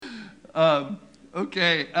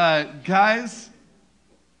Okay, guys,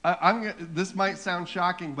 this might sound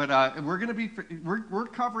shocking, but we're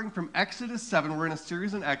covering from Exodus 7. We're in a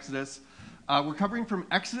series in Exodus. We're covering from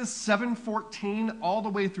Exodus 7:14 all the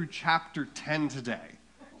way through chapter 10 today.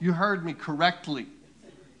 You heard me correctly.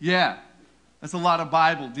 Yeah, that's a lot of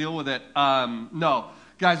Bible. Deal with it. No,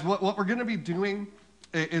 guys, what we're going to be doing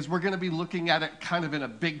is we're going to be looking at it kind of in a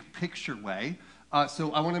big picture way.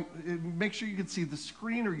 So I want to make sure you can see the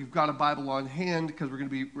screen or you've got a Bible on hand because we're going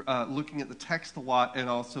to be looking at the text a lot, and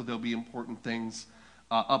also there'll be important things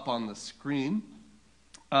up on the screen.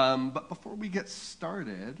 But before we get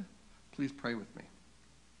started, please pray with me.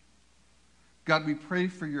 God, we pray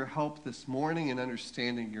for your help this morning in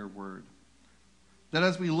understanding your word. That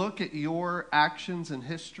as we look at your actions in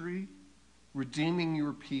history, redeeming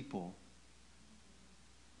your people,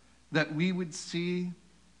 that we would see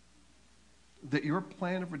that your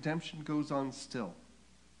plan of redemption goes on still.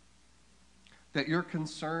 That your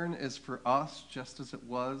concern is for us just as it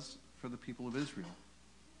was for the people of Israel.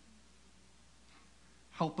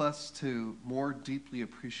 Help us to more deeply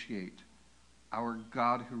appreciate our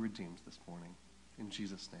God who redeems this morning. In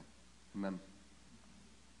Jesus' name, amen.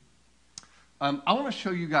 I want to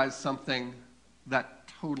show you guys something that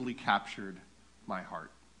totally captured my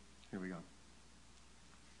heart. Here we go.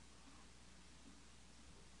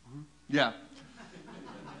 Yeah.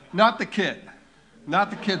 Not the kid,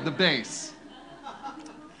 the bass.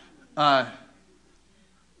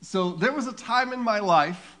 So there was a time in my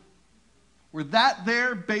life where that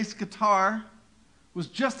there bass guitar was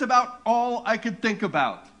just about all I could think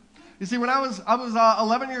about. You see, when I was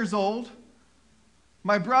 11 years old,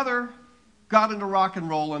 my brother got into rock and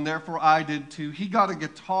roll, and therefore I did too. He got a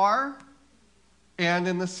guitar, and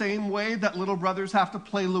in the same way that little brothers have to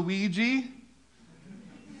play Luigi,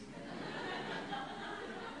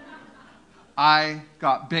 I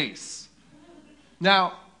got bass.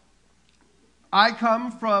 Now, I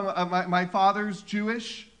come from, my father's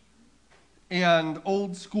Jewish and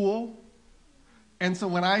old school. And so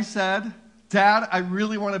when I said, Dad, I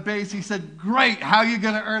really want a bass, he said, great, how are you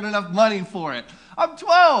going to earn enough money for it? I'm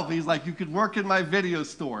 12. He's like, you could work in my video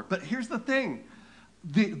store. But here's the thing.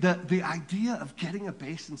 The idea of getting a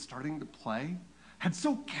bass and starting to play had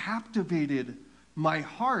so captivated my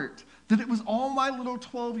heart that it was all my little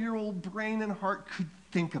 12-year-old brain and heart could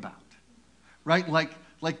think about, right?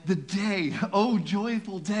 Like the day, oh,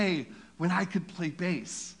 joyful day, when I could play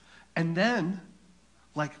bass. And then,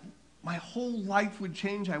 like, my whole life would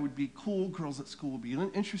change. I would be cool. Girls at school would be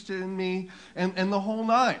interested in me, and the whole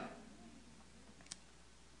nine.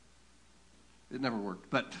 It never worked,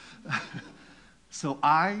 but so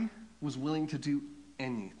I was willing to do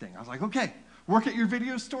anything. I was like, okay, work at your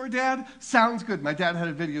video store, Dad? Sounds good. My dad had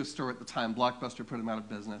a video store at the time. Blockbuster put him out of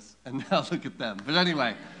business, and now look at them. But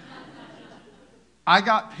anyway, I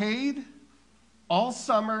got paid all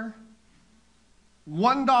summer,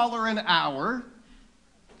 $1 an hour,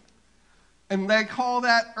 and they call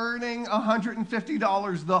that earning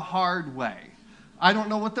 $150 the hard way. I don't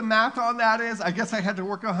know what the math on that is. I guess I had to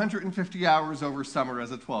work 150 hours over summer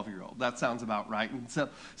as a 12-year-old. That sounds about right. And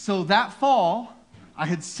so that fall, I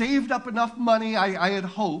had saved up enough money, I had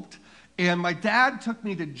hoped, and my dad took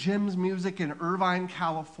me to Jim's Music in Irvine,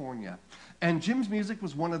 California. And Jim's Music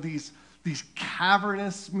was one of these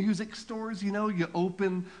cavernous music stores, you know, you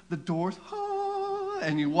open the doors,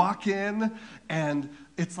 and you walk in, and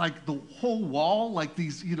it's like the whole wall, like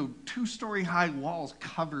these, 2-story high walls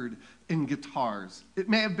covered in guitars. It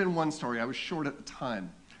may have been 1 story, I was short at the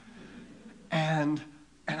time. And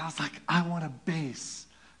I was like, I want a bass.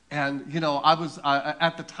 And, I was,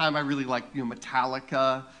 at the time, I really liked,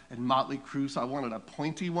 Metallica and Motley Crue, so I wanted a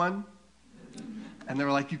pointy one. And they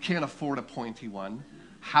were like, you can't afford a pointy one.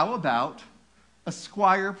 How about a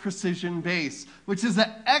Squier Precision bass, which is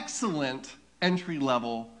an excellent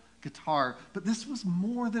entry-level guitar. But this was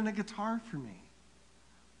more than a guitar for me.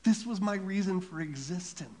 This was my reason for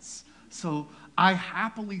existence. So I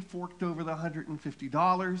happily forked over the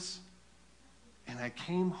 $150, and I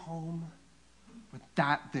came home with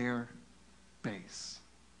that there bass.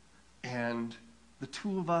 And the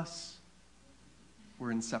two of us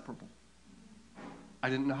were inseparable. I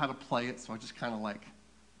didn't know how to play it, so I just kind of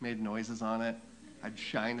made noises on it. I'd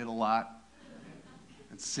shine it a lot.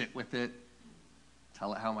 I'd sit with it,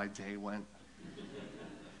 tell it how my day went.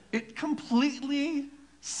 It completely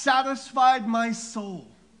satisfied my soul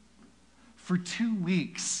for 2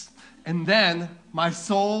 weeks. And then my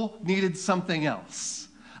soul needed something else.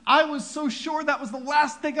 I was so sure that was the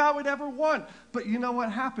last thing I would ever want. But you know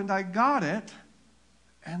what happened? I got it,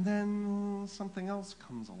 and then something else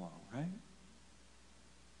comes along, right?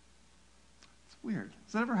 Weird.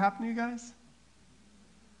 Has that ever happened to you guys?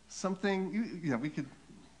 We could,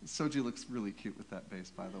 Soji looks really cute with that bass,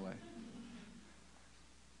 by the way.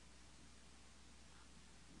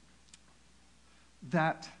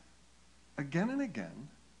 That, again and again,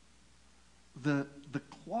 the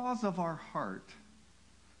claws of our heart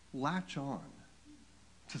latch on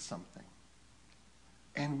to something.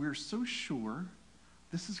 And we're so sure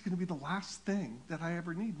this is going to be the last thing that I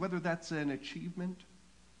ever need, whether that's an achievement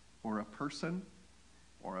or a person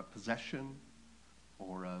or a possession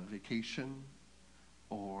or a vacation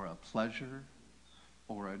or a pleasure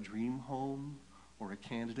or a dream home or a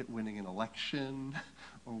candidate winning an election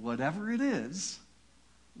or whatever it is.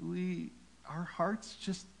 Our hearts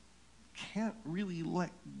just can't really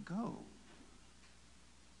let go.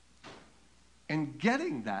 And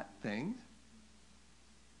getting that thing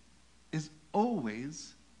is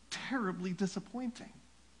always terribly disappointing.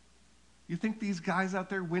 You think these guys out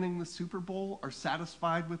there winning the Super Bowl are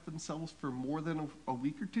satisfied with themselves for more than a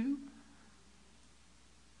week or two?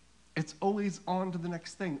 It's always on to the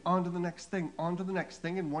next thing, on to the next thing, on to the next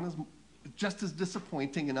thing, and one is just as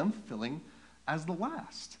disappointing and unfulfilling as the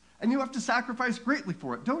last. And you have to sacrifice greatly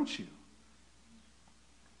for it, don't you?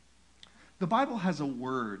 The Bible has a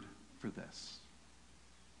word for this: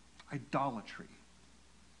 idolatry.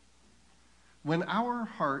 When our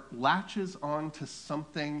heart latches on to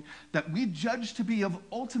something that we judge to be of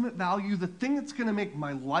ultimate value, the thing that's going to make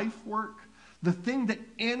my life work, the thing that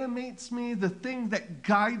animates me, the thing that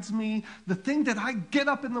guides me, the thing that I get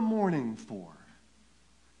up in the morning for,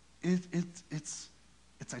 it's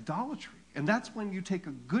idolatry. And that's when you take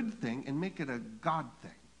a good thing and make it a God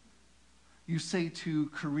thing. You say to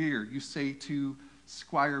career, you say to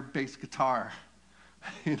Squier bass guitar,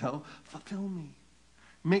 fulfill me,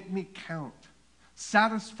 make me count,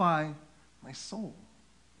 satisfy my soul.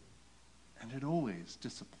 And it always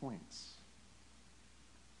disappoints.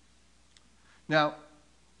 Now,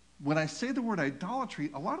 when I say the word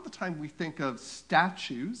idolatry, a lot of the time we think of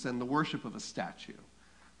statues and the worship of a statue.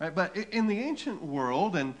 Right? But in the ancient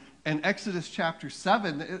world, and Exodus chapter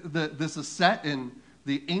 7, this is set in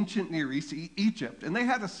the ancient Near East, Egypt, and they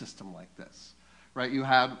had a system like this. Right? You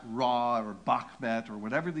had Ra or Bakhmet or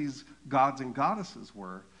whatever these gods and goddesses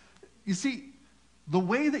were. You see, the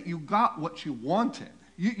way that you got what you wanted,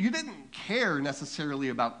 you didn't care necessarily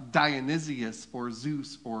about Dionysius or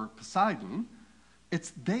Zeus or Poseidon.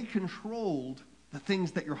 It's they controlled the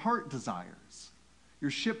things that your heart desires.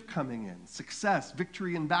 Your ship coming in, success,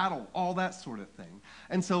 victory in battle, all that sort of thing.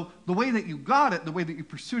 And so the way that you got it, the way that you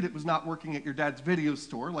pursued it was not working at your dad's video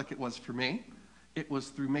store like it was for me. It was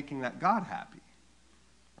through making that God happy.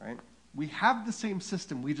 Right? We have the same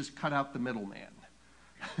system, we just cut out the middleman.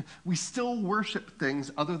 We still worship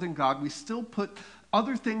things other than God. We still put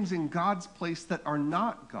other things in God's place that are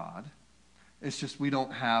not God. It's just we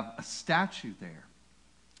don't have a statue there.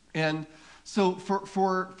 And so for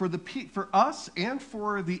us and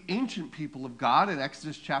for the ancient people of God in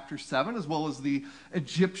Exodus chapter 7, as well as the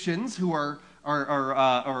Egyptians who are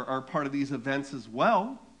part of these events as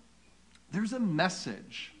well, there's a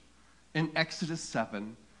message in Exodus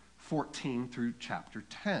 7:14 through chapter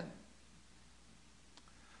 10.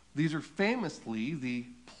 These are famously the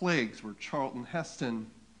plagues where Charlton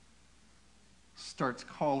Heston starts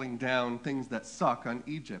calling down things that suck on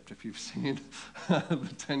Egypt, if you've seen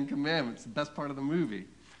the Ten Commandments, the best part of the movie.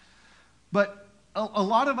 But a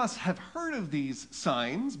lot of us have heard of these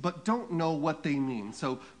signs, but don't know what they mean.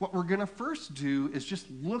 So what we're going to first do is just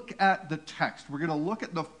look at the text. We're going to look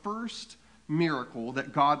at the first miracle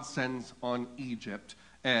that God sends on Egypt,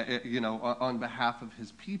 on behalf of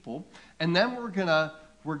his people. And then we're going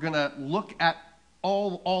to look at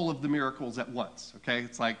all of the miracles at once, okay?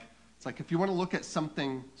 It's like if you want to look at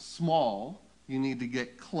something small, you need to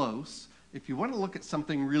get close. If you want to look at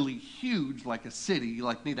something really huge, like a city,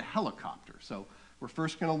 you need a helicopter. So we're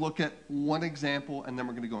first going to look at one example, and then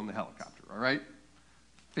we're going to go in the helicopter, all right?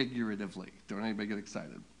 Figuratively. Don't anybody get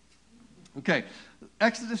excited. Okay,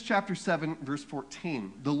 Exodus chapter 7, verse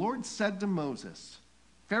 14. The Lord said to Moses,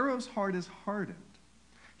 Pharaoh's heart is hardened.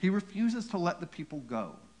 He refuses to let the people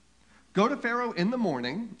go. Go to Pharaoh in the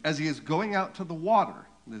morning as he is going out to the water.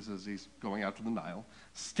 This is, he's going out to the Nile.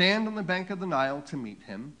 Stand on the bank of the Nile to meet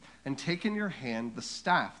him, and take in your hand the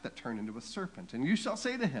staff that turned into a serpent. And you shall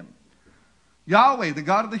say to him, Yahweh, the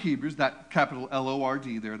God of the Hebrews, that capital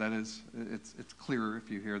L-O-R-D there, that is, it's clearer if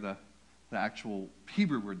you hear the actual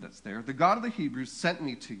Hebrew word that's there. The God of the Hebrews sent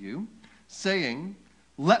me to you, saying,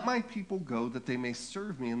 let my people go that they may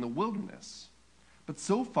serve me in the wilderness. But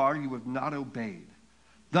so far you have not obeyed.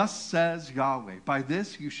 Thus says Yahweh, by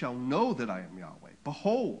this you shall know that I am Yahweh.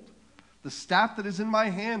 Behold, The staff that is in my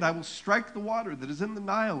hand, I will strike the water that is in the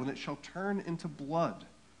Nile, and it shall turn into blood.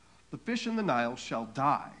 The fish in the Nile shall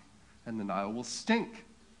die, and the Nile will stink.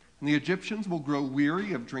 And the Egyptians will grow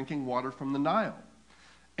weary of drinking water from the Nile.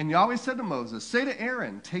 And Yahweh said to Moses, say to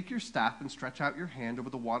Aaron, take your staff and stretch out your hand over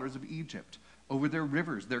the waters of Egypt, over their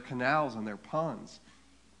rivers, their canals, and their ponds,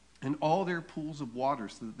 and all their pools of water,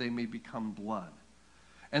 so that they may become blood.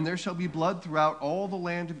 And there shall be blood throughout all the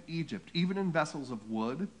land of Egypt, even in vessels of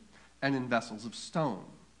wood and in vessels of stone.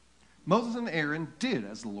 Moses and Aaron did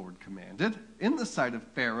as the Lord commanded. In the sight of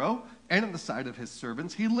Pharaoh and in the sight of his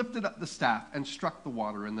servants, he lifted up the staff and struck the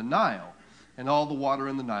water in the Nile, and all the water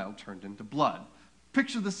in the Nile turned into blood.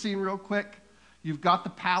 Picture the scene real quick. You've got the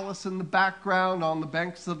palace in the background on the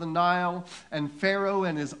banks of the Nile, and Pharaoh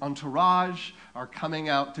and his entourage are coming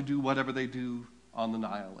out to do whatever they do on the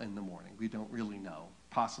Nile in the morning. We don't really know.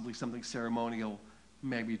 Possibly something ceremonial,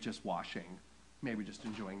 maybe just washing, maybe just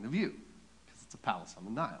enjoying the view, because it's a palace on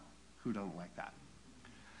the Nile. Who doesn't like that?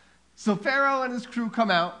 So Pharaoh and his crew come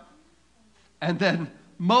out, and then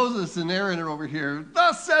Moses and Aaron are over here.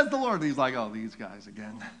 Thus says the Lord. And he's like, oh, these guys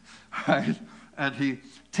again. Right? And he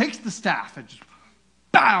takes the staff and just,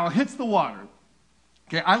 bow, hits the water.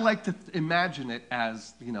 Okay, I like to imagine it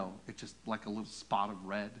as, it's just like a little spot of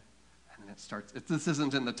red. And then it starts, this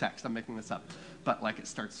isn't in the text, I'm making this up. But like it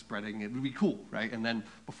starts spreading, it would be cool, right? And then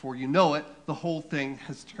before you know it, the whole thing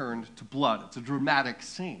has turned to blood. It's a dramatic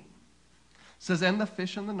scene. It says, and the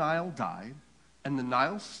fish in the Nile died, and the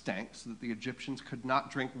Nile stank so that the Egyptians could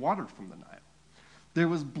not drink water from the Nile. There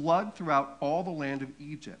was blood throughout all the land of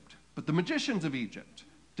Egypt, but the magicians of Egypt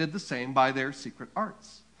did the same by their secret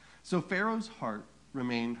arts. So Pharaoh's heart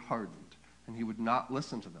remained hardened, and he would not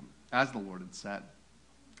listen to them, as the Lord had said.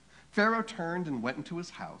 Pharaoh turned and went into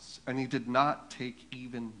his house, and he did not take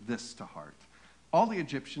even this to heart. All the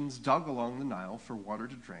Egyptians dug along the Nile for water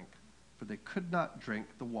to drink, but they could not drink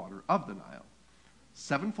the water of the Nile.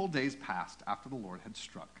 7 full days passed after the Lord had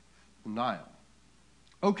struck the Nile.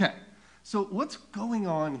 Okay, so what's going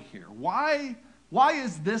on here? Why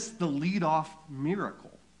is this the lead-off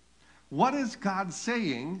miracle? What is God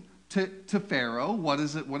saying to Pharaoh? What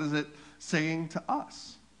is it saying to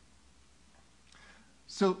us?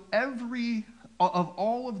 So of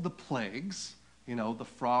all of the plagues, the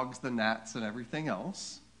frogs, the gnats, and everything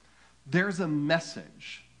else, there's a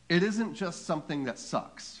message. It isn't just something that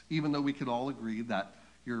sucks, even though we could all agree that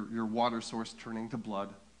your water source turning to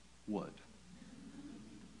blood would.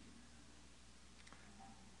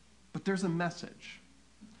 But there's a message.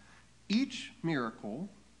 Each miracle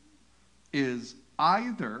is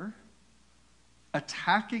either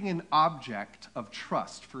attacking an object of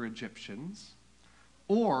trust for Egyptians,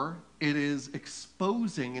 or it is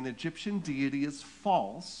exposing an Egyptian deity as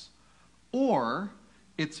false, or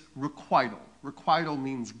it's requital. Requital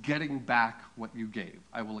means getting back what you gave.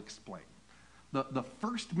 I will explain. The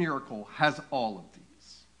first miracle has all of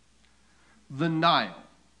these. The Nile.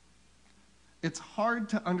 It's hard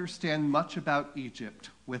to understand much about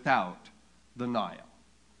Egypt without the Nile.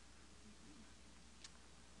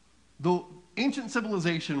 The Ancient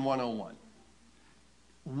Civilization 101.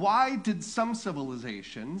 Why did some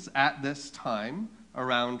civilizations at this time,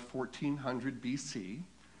 around 1400 BC,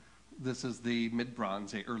 this is the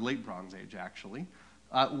mid-Bronze Age, or late Bronze Age actually,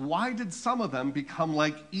 why did some of them become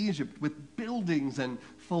like Egypt with buildings and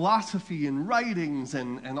philosophy and writings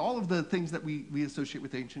and all of the things that we associate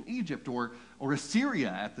with ancient Egypt, or Assyria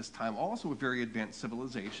at this time, also a very advanced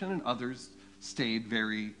civilization, and others stayed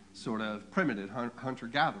very sort of primitive,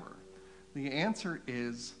 hunter-gatherer? The answer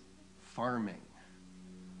is farming.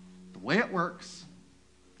 The way it works,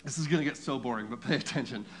 this is going to get so boring, but pay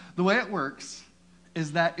attention. The way it works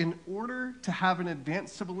is that in order to have an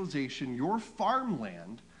advanced civilization, your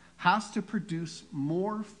farmland has to produce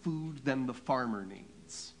more food than the farmer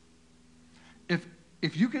needs.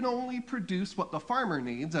 If you can only produce what the farmer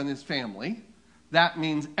needs and his family, that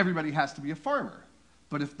means everybody has to be a farmer.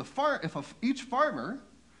 But if each farmer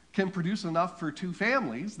can produce enough for 2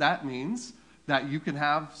 families, that means that you can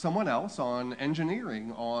have someone else on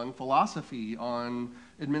engineering, on philosophy, on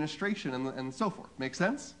administration, and so forth. Make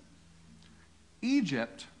sense?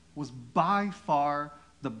 Egypt was by far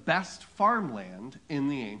the best farmland in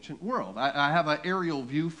the ancient world. I have an aerial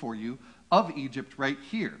view for you of Egypt right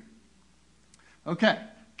here. Okay,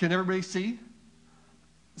 can everybody see?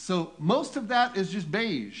 So most of that is just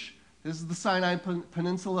beige. This is the Sinai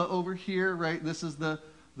Peninsula over here, right? This is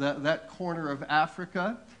that corner of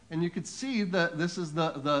Africa. And you could see that this is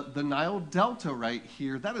the Nile Delta right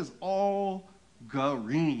here. That is all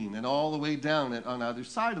green and all the way down on either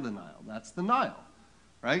side of the Nile. That's the Nile,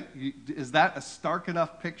 right? Is that a stark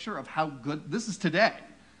enough picture of how good? This is today,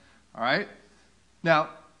 All right? Now,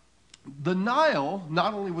 the Nile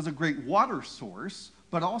not only was a great water source,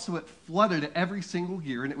 but also it flooded every single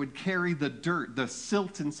year, and it would carry the dirt, the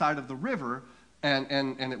silt inside of the river, and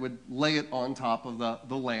it would lay it on top of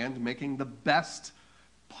the land, making the best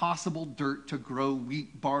possible dirt to grow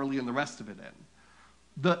wheat, barley, and the rest of it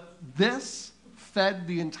in. This fed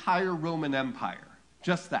the entire Roman Empire,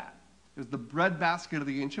 just that. It was the breadbasket of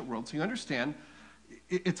the ancient world. So you understand,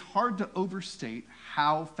 it's hard to overstate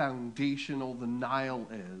how foundational the Nile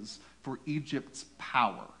is for Egypt's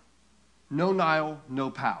power. No Nile, no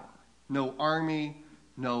power. No army,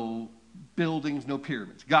 no buildings, no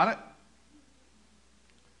pyramids. Got it?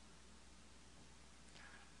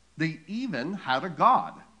 They even had a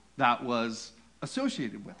god that was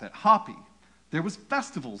associated with it, Hapi. There was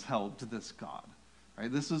festivals held to this god.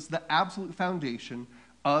 Right? This was the absolute foundation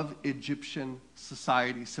of Egyptian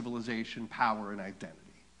society, civilization, power, and identity.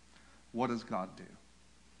 What does God do?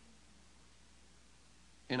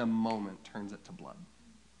 In a moment, turns it to blood.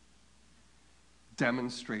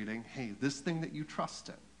 Demonstrating, hey, this thing that you trust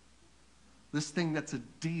in, this thing that's a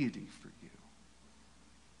deity for you,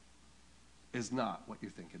 is not what you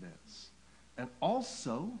think it is. And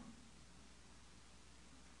also,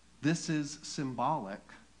 this is symbolic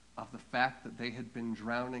of the fact that they had been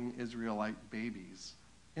drowning Israelite babies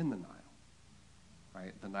in the Nile,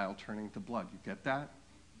 right? The Nile turning to blood. You get that?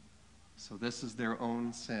 So this is their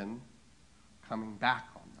own sin coming back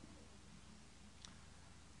on them.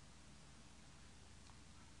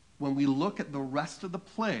 When we look at the rest of the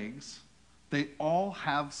plagues, they all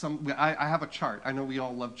have some. I have a chart. I know we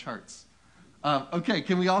all love charts. Okay,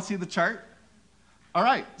 can we all see the chart? All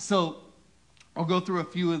right, so I'll go through a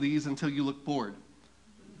few of these until you look bored.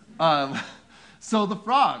 So the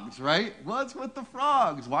frogs, right? What's with the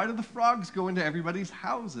frogs? Why do the frogs go into everybody's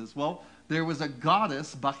houses? Well, there was a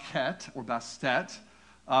goddess, Bakhet, or Bastet,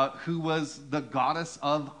 who was the goddess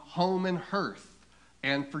of home and hearth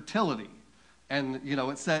and fertility. And, you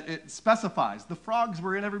know, it specifies the frogs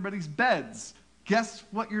were in everybody's beds. Guess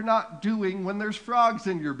what you're not doing when there's frogs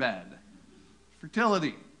in your bed?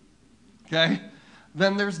 Fertility. Okay?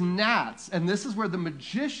 Then there's gnats, and this is where the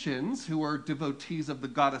magicians, who are devotees of the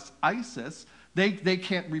goddess Isis, they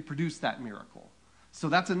can't reproduce that miracle. So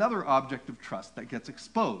that's another object of trust that gets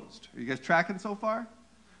exposed. Are you guys tracking so far?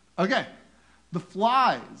 Okay. The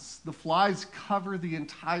flies cover the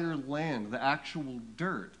entire land, the actual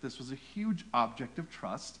dirt. This was a huge object of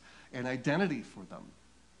trust and identity for them.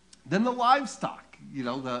 Then the livestock, you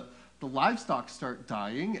know, the livestock start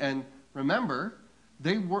dying, and remember,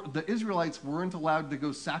 the Israelites weren't allowed to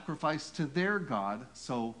go sacrifice to their God,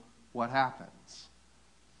 so what happens?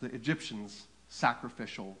 The Egyptians'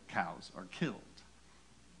 sacrificial cows are killed.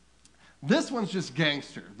 This one's just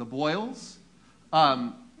gangster. The boils.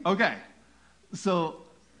 Okay, so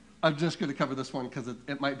I'm just going to cover this one because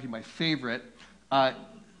it might be my favorite.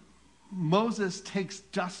 Moses takes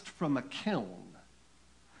dust from a kiln,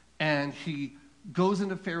 and he goes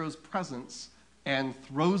into Pharaoh's presence and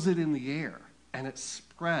throws it in the air. And it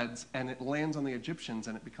spreads, and it lands on the Egyptians,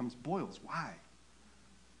 and it becomes boils. Why?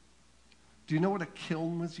 Do you know what a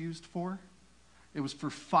kiln was used for? It was for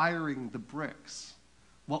firing the bricks.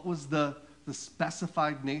 What was the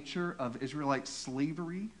specified nature of Israelite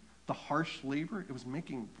slavery, the harsh labor? It was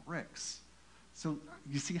making bricks. So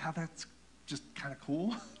you see how that's just kind of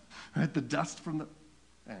cool? Right? The dust from the...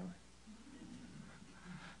 Anyway.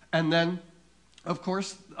 And then, of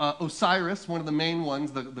course, Osiris, one of the main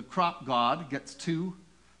ones, the crop god, gets two,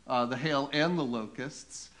 the hail and the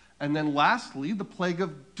locusts. And then lastly, the plague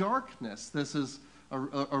of darkness. This is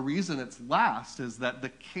a reason it's last, is that the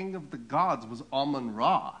king of the gods was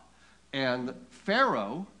Amun-Ra. And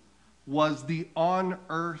Pharaoh was the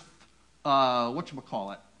on-earth,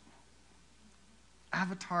 whatchamacallit,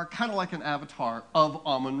 avatar, kind of like an avatar of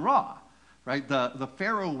Amun-Ra. Right? The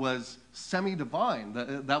Pharaoh was semi-divine.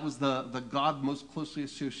 That was the god most closely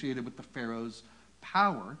associated with the Pharaoh's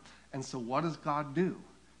power. And so what does God do?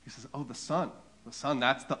 He says, oh, the sun. The sun,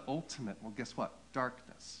 that's the ultimate. Well, guess what?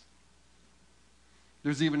 Darkness.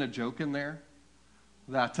 There's even a joke in there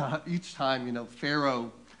that each time, you know,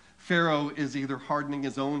 Pharaoh is either hardening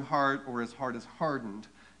his own heart or his heart is hardened.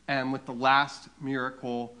 And with the last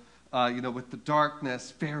miracle, with the darkness,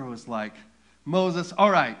 Pharaoh is like, Moses, all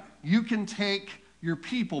right, you can take your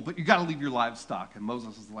people, but you got to leave your livestock. And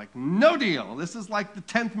Moses is like, no deal. This is like the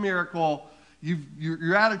 10th miracle.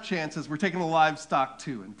 You're out of chances. We're taking the livestock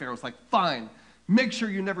too. And Pharaoh's like, fine. Make sure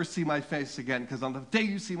you never see my face again, because on the day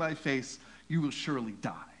you see my face, you will surely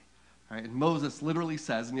die. Right? And Moses literally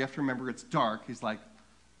says, and you have to remember it's dark, he's like,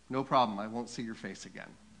 no problem, I won't see your face again.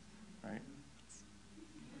 Right? It's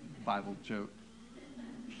a Bible joke.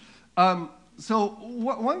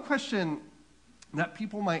 One question that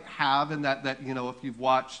people might have, and that if you've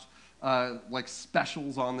watched like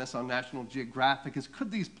specials on this on National Geographic, is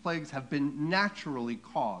could these plagues have been naturally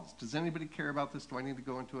caused? Does anybody care about this? Do I need to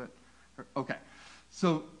go into it? Okay.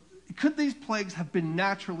 So could these plagues have been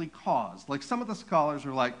naturally caused? Like some of the scholars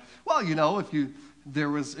are like, well,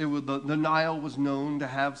 the Nile was known to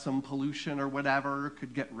have some pollution or whatever, it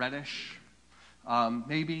could get reddish,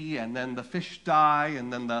 maybe, and then the fish die,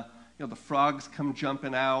 and then the frogs come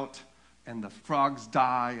jumping out, and the frogs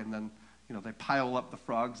die, and then they pile up the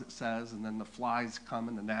frogs, it says, and then the flies come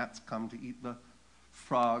and the gnats come to eat the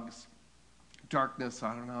frogs. Darkness,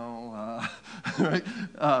 I don't know, right?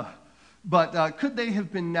 But could they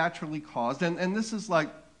have been naturally caused? And this is like,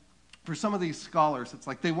 for some of these scholars, it's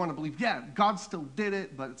like they want to believe, yeah, God still did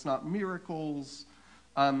it, but it's not miracles.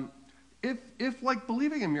 If like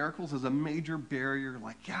believing in miracles is a major barrier,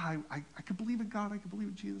 like, yeah, I could believe in God, I could believe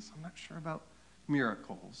in Jesus, I'm not sure about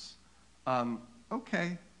miracles.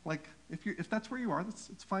 Okay, like if that's where you are,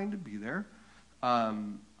 it's fine to be there.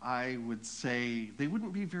 I would say they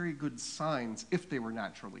wouldn't be very good signs if they were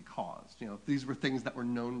naturally caused. If these were things that were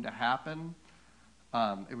known to happen,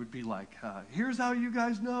 it would be like, here's how you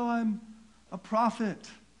guys know I'm a prophet.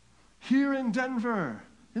 Here in Denver,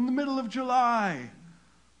 in the middle of July,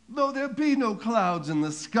 though there be no clouds in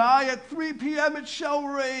the sky, at 3 p.m. it shall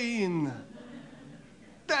rain.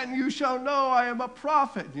 Then you shall know I am a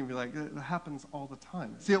prophet. And you'd be like, it happens all the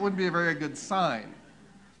time. See, it wouldn't be a very good sign.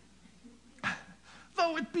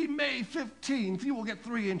 Though it be May 15th, you will get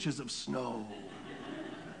 3 inches of snow.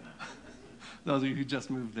 Those of you who just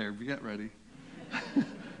moved there, get ready.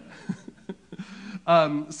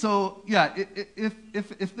 If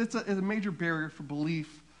it's a major barrier for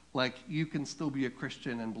belief, like you can still be a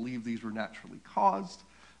Christian and believe these were naturally caused.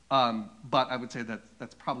 But I would say that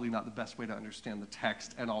that's probably not the best way to understand the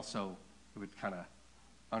text, and also it would kind of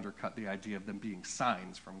undercut the idea of them being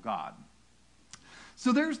signs from God.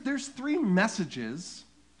 So there's 3 messages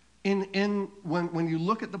when you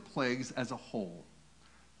look at the plagues as a whole.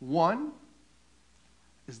 One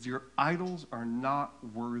is your idols are not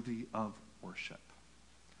worthy of worship.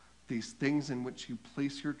 These things in which you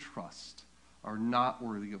place your trust are not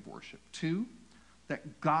worthy of worship. 2,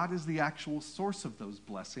 that God is the actual source of those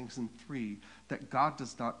blessings. And 3, that God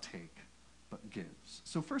does not take, but gives.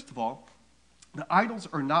 So first of all, the idols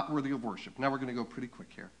are not worthy of worship. Now we're going to go pretty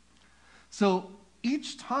quick here. So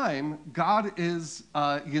each time God is,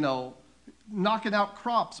 knocking out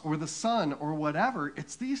crops or the sun or whatever,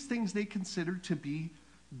 it's these things they consider to be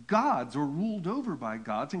gods or ruled over by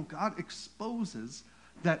gods, and God exposes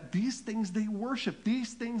that these things they worship,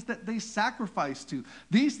 these things that they sacrifice to,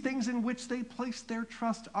 these things in which they place their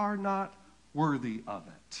trust are not worthy of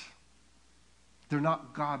it. They're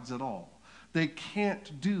not gods at all. They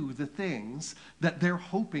can't do the things that they're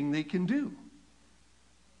hoping they can do.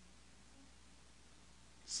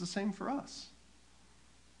 It's the same for us.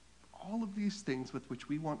 All of these things with which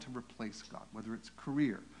we want to replace God, whether it's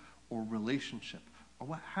career or relationship or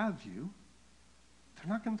what have you, they're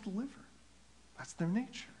not going to deliver. That's their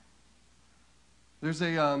nature. There's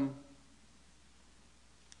a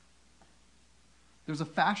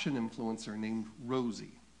fashion influencer named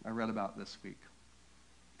Rosie I read about this week.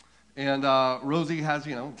 And Rosie has,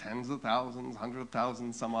 tens of thousands, hundreds of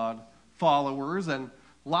thousands, some odd followers, and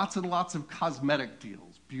lots of cosmetic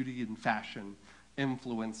deals, beauty and fashion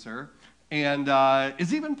influencer, and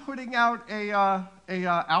is even putting out a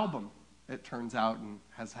album, it turns out, and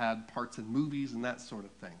has had parts in movies and that sort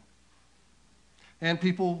of thing. And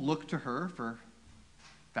people look to her for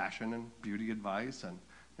fashion and beauty advice, and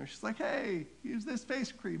she's like, hey, use this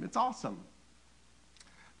face cream, it's awesome.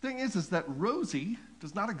 Thing is that Rosie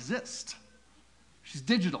does not exist. She's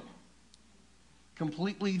digital,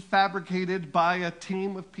 completely fabricated by a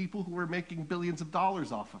team of people who are making billions of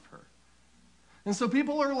dollars off of her. And so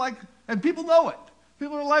people are like, and people know it.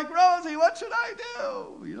 People are like, Rosie, what should I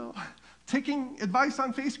do? Taking advice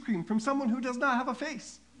on face cream from someone who does not have a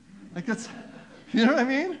face. Like it's, you know what I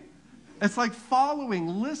mean? It's like following,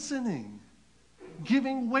 listening,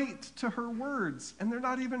 giving weight to her words, and they're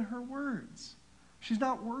not even her words. She's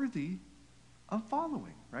not worthy of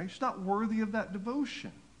following, right? She's not worthy of that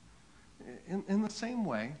devotion. In the same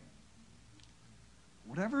way,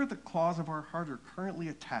 whatever the claws of our heart are currently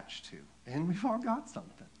attached to, and we've all got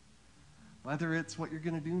something, whether it's what you're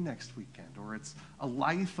going to do next weekend, or it's a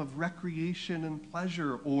life of recreation and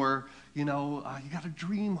pleasure, or, you got a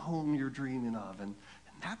dream home you're dreaming of, and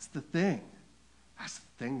that's the thing. That's the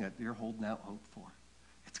thing that you're holding out hope for.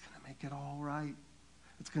 It's going to make it all right.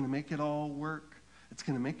 It's going to make it all work. It's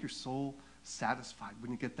going to make your soul satisfied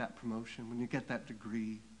when you get that promotion, when you get that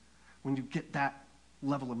degree, when you get that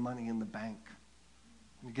level of money in the bank,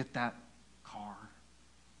 when you get that car.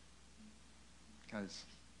 Guys,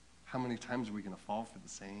 how many times are we going to fall for the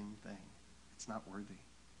same thing? It's not worthy.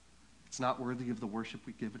 It's not worthy of the worship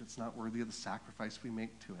we give it. It's not worthy of the sacrifice we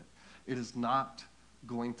make to it. It is not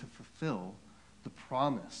going to fulfill the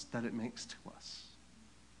promise that it makes to us.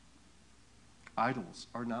 Idols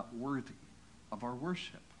are not worthy of our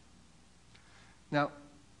worship. Now,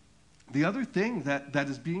 the other thing that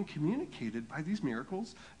is being communicated by these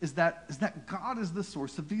miracles is that God is the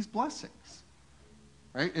source of these blessings.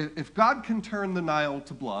 Right? If God can turn the Nile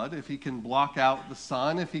to blood, if he can block out the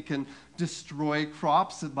sun, if he can destroy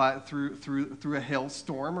crops through a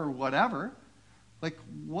hailstorm or whatever, like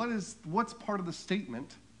what's part of the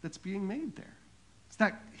statement that's being made there? It's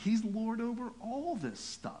that he's Lord over all this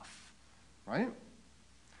stuff, right?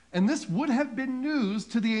 And this would have been news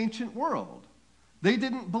to the ancient world. They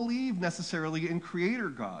didn't believe necessarily in creator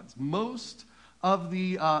gods. Most of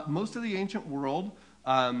the ancient world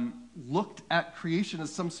looked at creation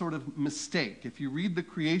as some sort of mistake. If you read the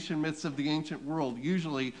creation myths of the ancient world,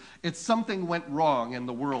 usually it's something went wrong and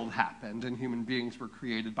the world happened and human beings were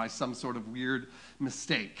created by some sort of weird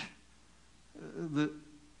mistake. The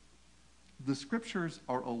scriptures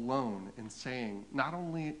are alone in saying not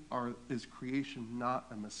only is creation not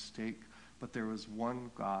a mistake, but there is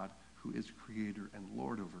one God who is creator and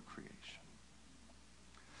Lord over creation.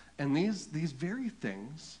 And these very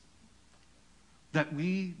things that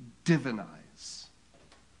we divinize,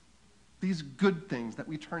 these good things that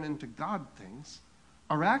we turn into God things,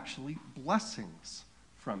 are actually blessings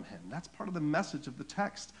from him. That's part of the message of the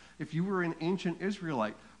text. If you were an ancient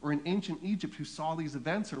Israelite or in ancient Egypt who saw these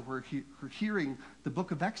events or were hearing the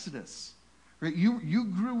book of Exodus, right, you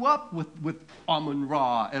grew up with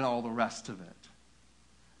Amun-Ra and all the rest of it.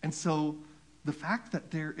 And so the fact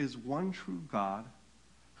that there is one true God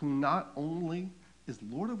who not only is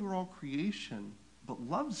Lord over all creation, but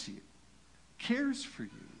loves you, cares for you,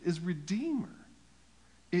 is Redeemer.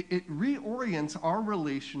 It reorients our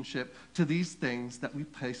relationship to these things that we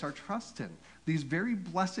place our trust in. These very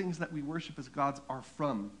blessings that we worship as gods are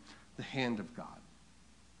from the hand of God,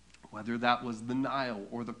 whether that was the Nile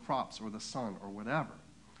or the crops or the sun or whatever.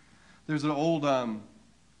 There's an old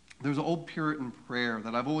Puritan prayer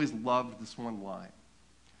that I've always loved, this one line.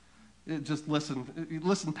 Just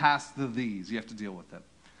listen past the these. You have to deal with it.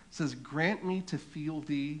 It says, "Grant me to feel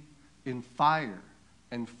thee in fire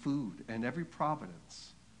and food and every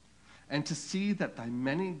providence, and to see that thy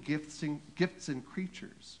many gifts and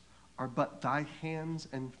creatures are but thy hands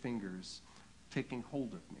and fingers taking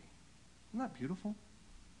hold of me." Isn't that beautiful?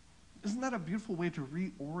 Isn't that a beautiful way to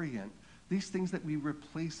reorient these things that we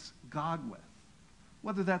replace God with?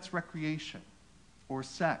 Whether that's recreation or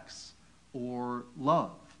sex or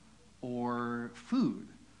love or food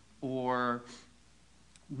or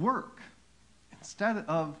work. Instead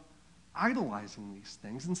of idolizing these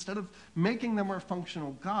things, instead of making them our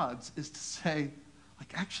functional gods, is to say,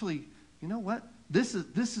 like, actually, you know what? This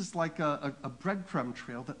is like a breadcrumb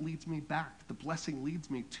trail that leads me back. The blessing leads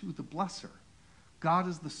me to the blesser. God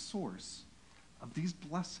is the source of these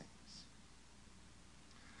blessings.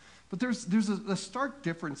 But there's a stark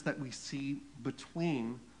difference that we see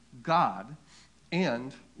between God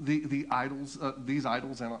and the idols, these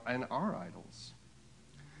idols and our idols.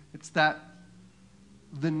 It's that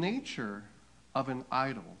the nature of an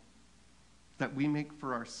idol that we make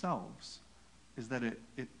for ourselves is that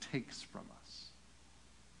it takes from us.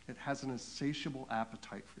 It has an insatiable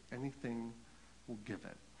appetite for anything we'll give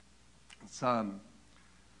it. It's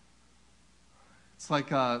like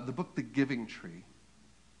the book The Giving Tree.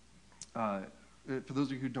 For those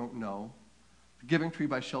of you who don't know, The Giving Tree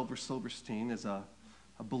by Shel Silverstein is a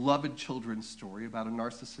beloved children's story about a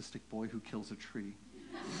narcissistic boy who kills a tree.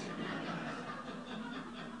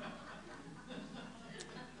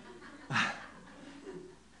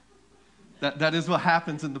 That is what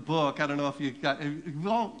happens in the book. I don't know if have you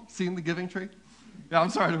all seen The Giving Tree? Yeah, I'm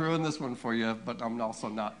sorry to ruin this one for you, but I'm also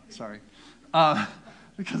not sorry.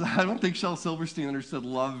 Because I don't think Shel Silverstein understood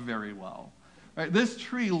love very well. Right? This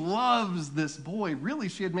tree loves this boy. Really,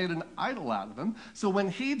 she had made an idol out of him. So when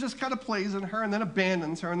he just kind of plays in her and then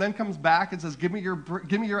abandons her and then comes back and says, give me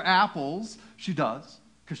your apples, she does,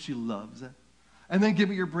 because she loves it. And then give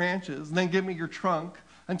me your branches, and then give me your trunk,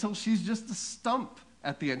 until she's just a stump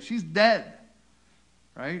at the end. She's dead,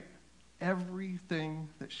 right? Everything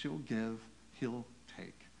that she'll give, he'll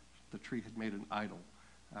take. The tree had made an idol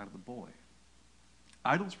out of the boy.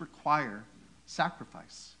 Idols require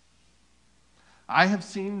sacrifice. I have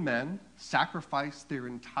seen men sacrifice their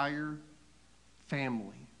entire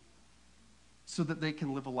family so that they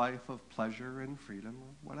can live a life of pleasure and freedom or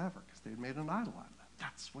whatever, because they had made an idol out of that.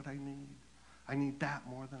 That's what I need. I need that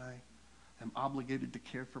more than I am obligated to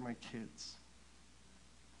care for my kids.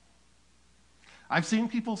 I've seen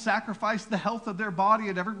people sacrifice the health of their body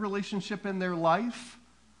and every relationship in their life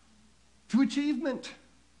to achievement.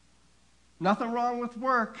 Nothing wrong with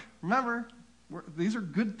work. Remember, these are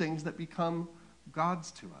good things that become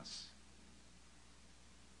gods to us.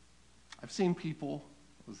 I've seen people,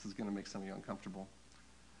 this is going to make some of you uncomfortable.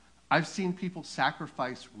 I've seen people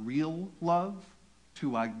sacrifice real love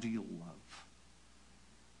to ideal love,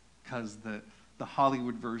 because the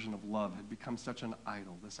Hollywood version of love had become such an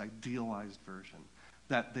idol, this idealized version,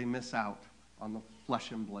 that they miss out on the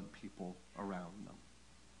flesh and blood people around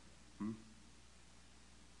them.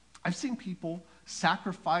 I've seen people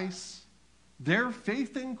sacrifice their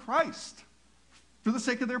faith in Christ for the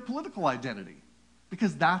sake of their political identity,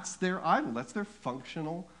 because that's their idol, that's their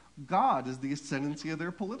functional God, is the ascendancy of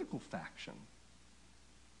their political faction.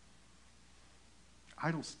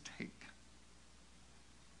 Idols take.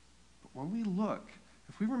 But when we look,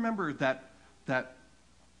 if we remember that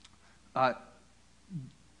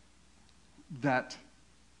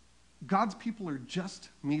God's people are just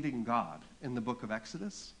meeting God in the book of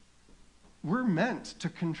Exodus, we're meant to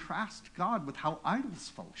contrast God with how idols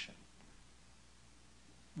function.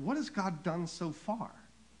 What has God done so far?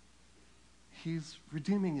 He's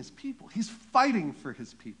redeeming his people. He's fighting for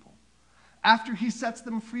his people. After he sets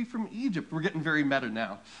them free from Egypt, we're getting very meta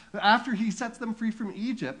now. After he sets them free from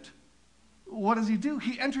Egypt, what does he do?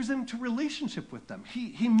 He enters into relationship with them.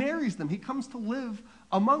 He marries them. He comes to live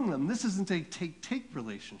among them. This isn't a take-take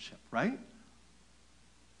relationship, right? And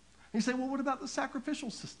you say, well, what about the sacrificial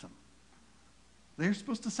system? They're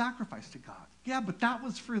supposed to sacrifice to God. Yeah, but that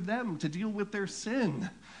was for them to deal with their sin,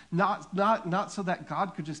 not so that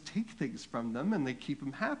God could just take things from them and they keep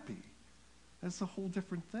them happy. That's a whole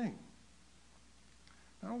different thing.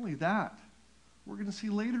 Not only that, we're going to see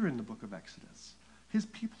later in the book of Exodus, his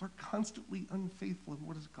people are constantly unfaithful, and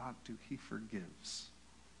what does God do? He forgives.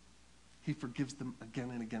 He forgives them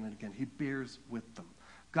again and again and again. He bears with them.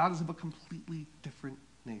 God is of a completely different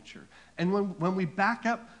nature. And when we back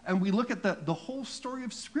up and we look at the whole story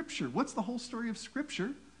of Scripture, what's the whole story of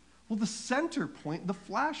Scripture? Well, the center point, the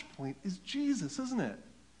flashpoint, is Jesus, isn't it?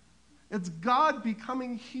 It's God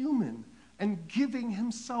becoming human and giving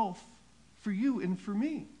himself for you and for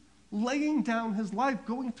me, laying down his life,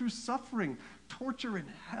 going through suffering, torture, and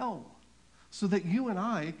hell, so that you and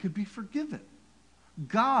I could be forgiven.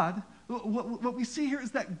 God, what we see here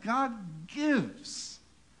is that God gives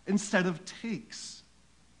instead of takes.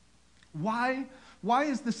 Why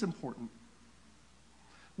is this important?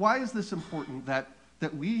 Why is this important that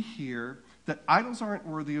we hear that idols aren't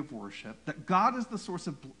worthy of worship, that God is the source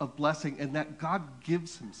of blessing, and that God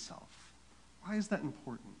gives himself? Why is that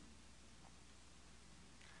important?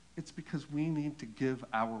 It's because we need to give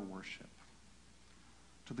our worship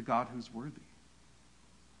to the God who's worthy.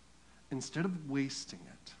 Instead of wasting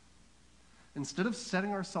it, instead of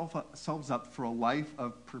setting ourselves up for a life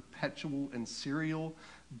of perpetual and serial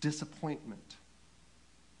disappointment,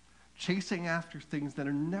 chasing after things that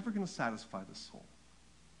are never going to satisfy the soul,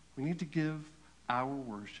 we need to give our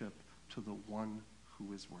worship to the one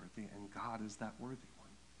who is worthy, and God is that worthy one.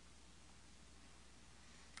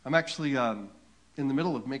 I'm actually in the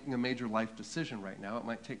middle of making a major life decision right now. It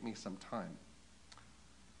might take me some time.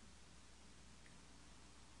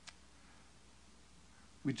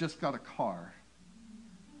 We just got a car.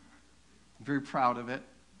 I'm very proud of it.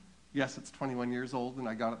 Yes, it's 21 years old and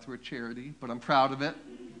I got it through a charity, but I'm proud of it.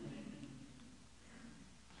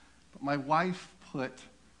 But my wife put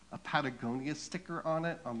a Patagonia sticker on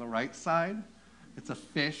it on the right side. It's a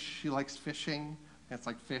fish. She likes fishing. It's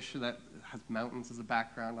like fish that has mountains as a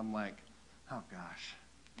background. I'm like, oh gosh,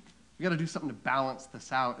 we got to do something to balance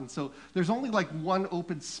this out. And so there's only like one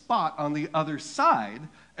open spot on the other side.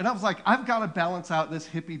 And I was like, I've got to balance out this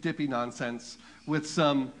hippy-dippy nonsense with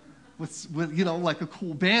like a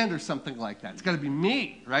cool band or something like that. It's got to be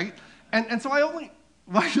me, right? And so why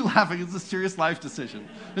are you laughing? It's a serious life decision.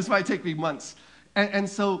 This might take me months. And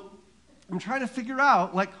so I'm trying to figure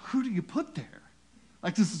out, like, who do you put there?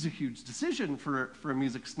 Like, this is a huge decision for a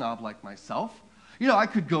music snob like myself. You know, I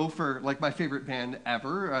could go for, like, my favorite band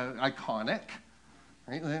ever, Iconic.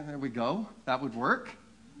 Right? There we go. That would work.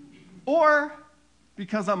 Or,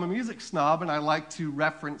 because I'm a music snob and I like to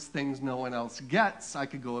reference things no one else gets, I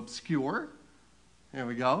could go obscure. There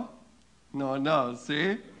we go. No one knows.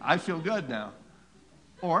 See? I feel good now.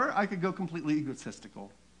 Or I could go completely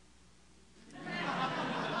egotistical.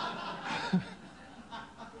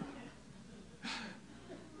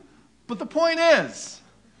 But the point is,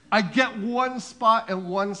 I get one spot and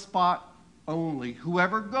one spot only.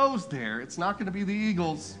 Whoever goes there, it's not going to be the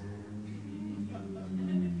Eagles.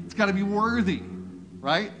 It's got to be worthy,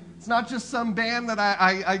 right? It's not just some band that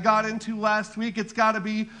I got into last week. It's got to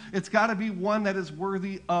be one that is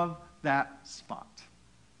worthy of that spot.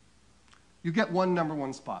 You get one number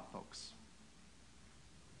one spot, folks.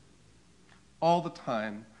 All the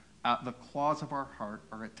time, the claws of our heart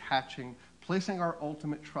are attaching, placing our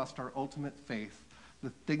ultimate trust, our ultimate faith, the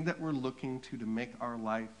thing that we're looking to make our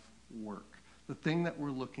life work, the thing that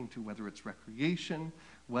we're looking to, whether it's recreation,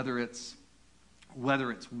 whether it's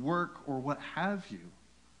work, or what have you.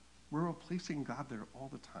 We're replacing God there all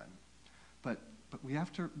the time. But we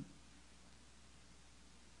have to...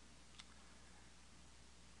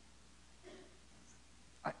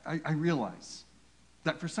 I realize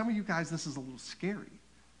that for some of you guys, this is a little scary,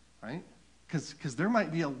 right? Because there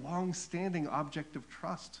might be a long-standing object of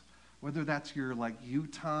trust, whether that's your you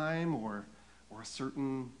time or a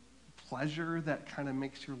certain pleasure that kind of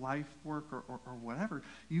makes your life work or whatever.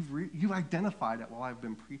 You've identified it while I've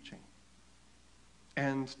been preaching.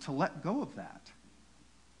 And to let go of that,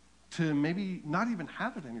 to maybe not even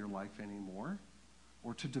have it in your life anymore,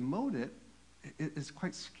 or to demote it, it is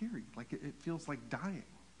quite scary. It feels like dying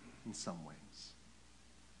in some ways.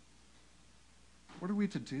 What are we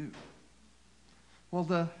to do? Well,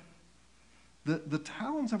 the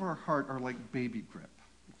talons of our heart are like baby grip.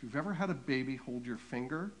 If you've ever had a baby hold your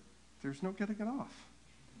finger, there's no getting it off.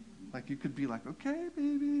 You could be like, okay,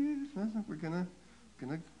 baby, I'm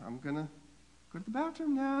gonna go to the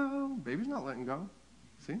bathroom now. Baby's not letting go.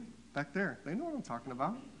 See, back there, they know what I'm talking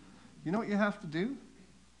about. You know what you have to do?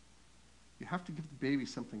 You have to give the baby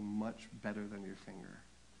something much better than your finger,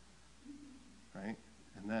 right?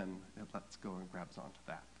 And then it lets go and grabs onto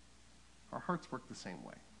that. Our hearts work the same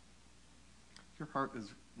way. Your heart is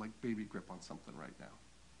like baby grip on something right now.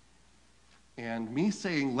 And me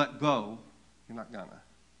saying let go, you're not gonna,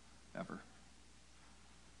 ever.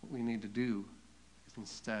 What we need to do is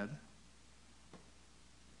instead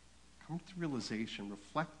come to the realization,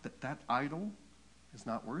 reflect that idol is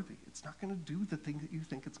not worthy. It's not going to do the thing that you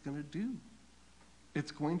think it's going to do.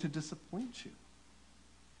 It's going to disappoint you.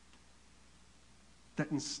 That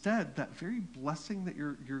instead, that very blessing that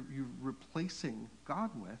you're replacing God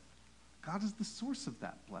with, God is the source of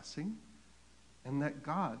that blessing, and that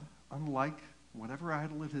God, unlike whatever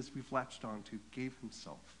idol it is we've latched onto, gave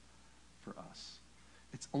himself for us.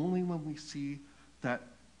 It's only when we see that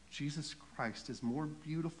Jesus Christ is more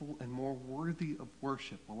beautiful and more worthy of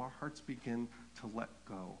worship will our hearts begin to let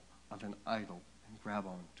go of an idol and grab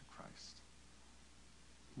on to Christ.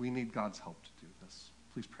 We need God's help to do this.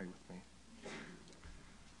 Please pray with me.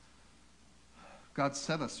 God,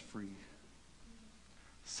 set us free.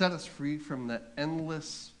 Set us free from the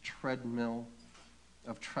endless treadmill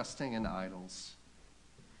of trusting in idols.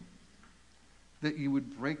 That you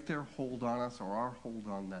would break their hold on us or our hold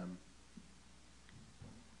on them.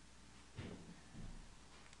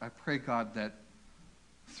 I pray, God, that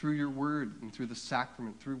through your word and through the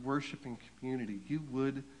sacrament, through worship and community, you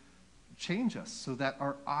would change us so that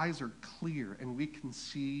our eyes are clear and we can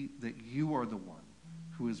see that you are the one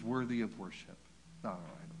who is worthy of worship, not our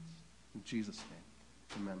idols. In Jesus'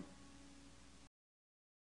 name, amen.